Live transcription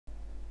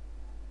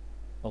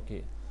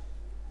Okay,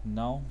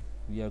 now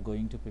we are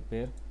going to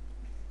prepare.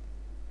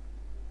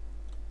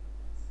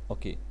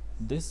 Okay,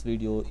 this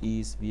video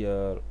is we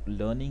are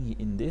learning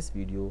in this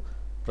video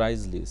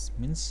price list.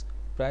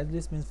 Price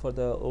list means for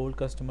the old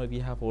customer we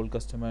have old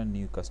customer and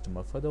new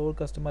customer. For the old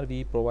customer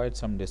we provide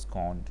some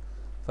discount,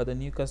 for the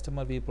new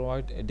customer we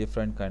provide a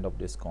different kind of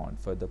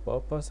discount. For the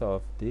purpose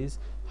of this,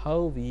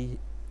 how we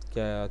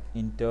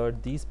enter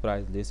these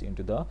price lists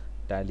into the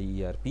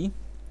Tally ERP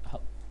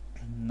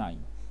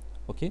 9.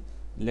 Okay,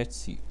 let's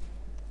see.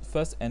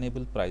 First,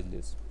 enable price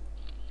list.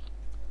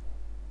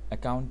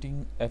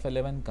 Accounting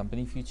F11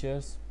 company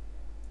features.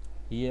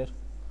 Here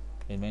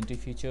inventory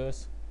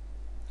features,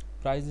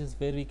 prices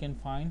where we can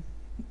find,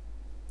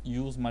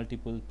 use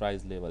multiple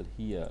price level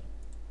here.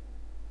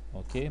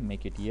 Okay,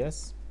 make it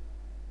yes.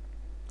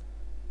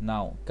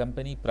 Now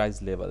company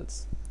price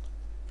levels,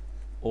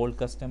 old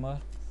customer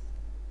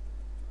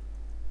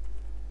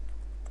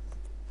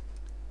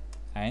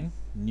and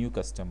new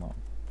customer.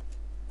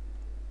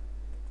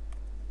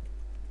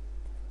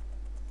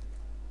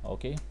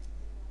 Okay,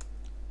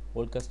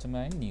 old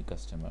customer and new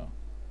customer.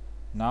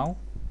 Now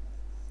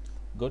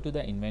go to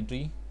the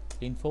inventory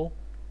info.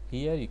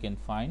 Here you can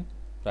find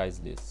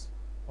price list.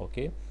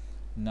 Okay,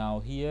 now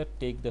here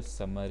take the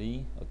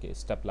summary. Okay,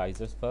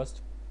 stabilizers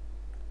first.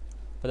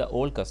 For the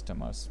old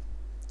customers,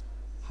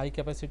 high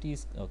capacity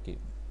is okay,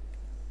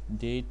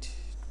 date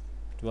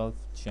 12th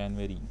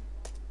January.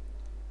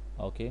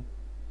 Okay,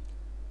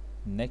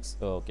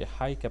 next okay,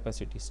 high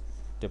capacity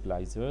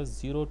stabilizer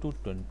 0 to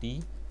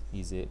 20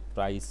 is a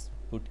price,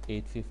 put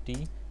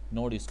 850,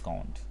 no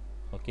discount.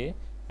 Okay,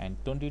 and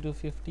 20 to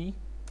 50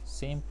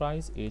 same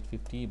price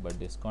 850 but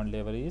discount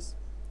level is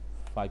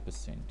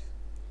 5%.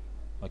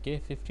 Okay,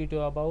 50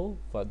 to above,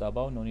 for the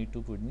above no need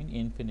to put mean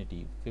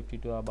infinity. 50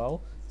 to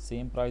above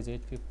same price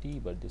 850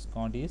 but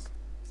discount is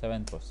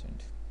 7%.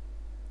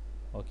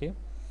 Okay,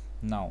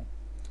 now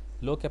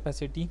low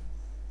capacity,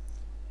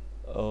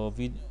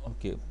 we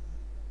okay,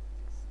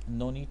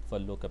 no need for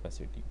low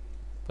capacity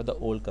for the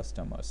old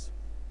customers.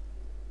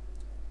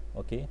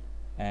 Okay,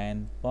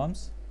 and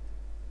pumps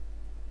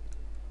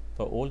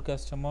for old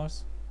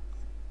customers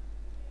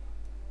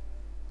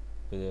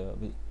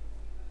with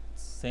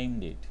same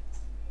date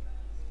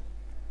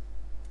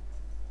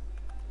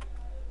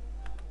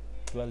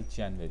 12th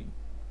January.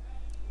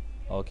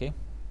 Okay,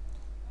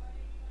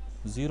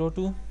 0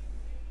 to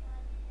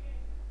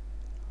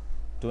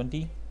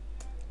 20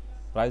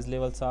 price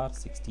levels are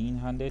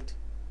 1600,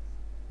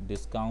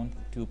 discount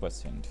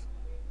 2%.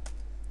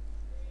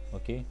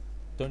 Okay,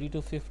 20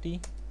 to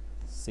 50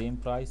 same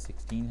price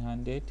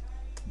 1600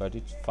 but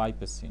it's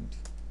 5%.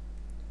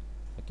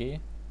 Okay,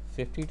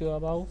 50 to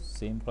above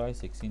same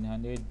price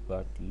 1600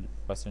 but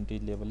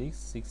percentage level is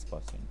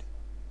 6%.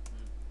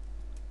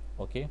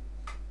 Okay,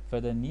 for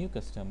the new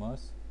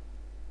customers,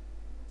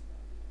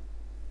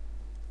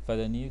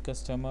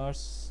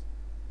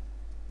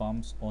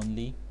 pumps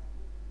only.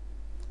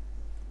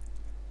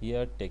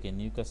 Here take a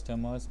new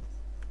customers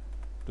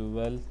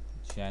 12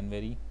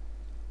 January.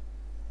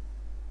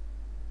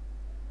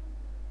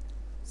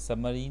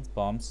 Submarine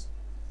pumps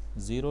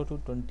 0 to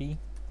 20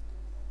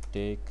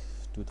 take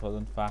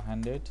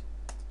 2500,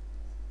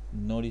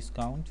 no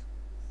discount.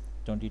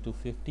 20 to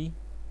 50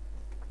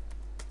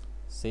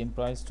 same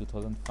price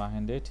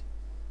 2500,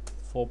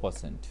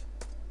 4%.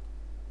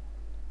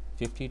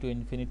 50 to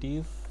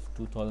infinity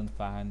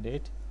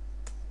 2500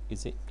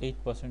 is a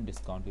 8%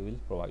 discount we will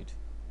provide.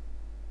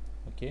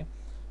 Okay,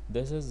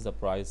 this is the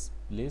price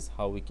list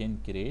how we can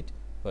create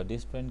for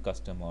different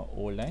customer,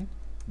 old and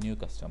new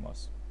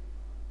customers.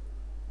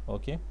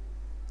 Okay,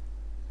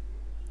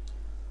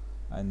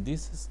 and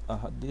this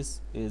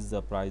is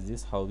the price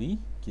list how we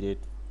create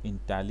in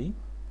Tally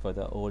for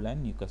the old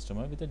and new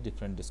customer with the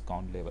different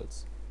discount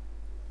levels.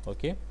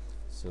 Okay,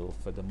 so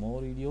for the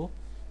more video,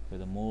 for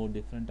the more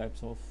different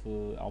types of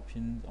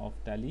options of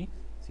Tally,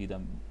 see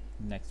the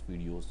next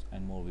videos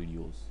and more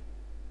videos.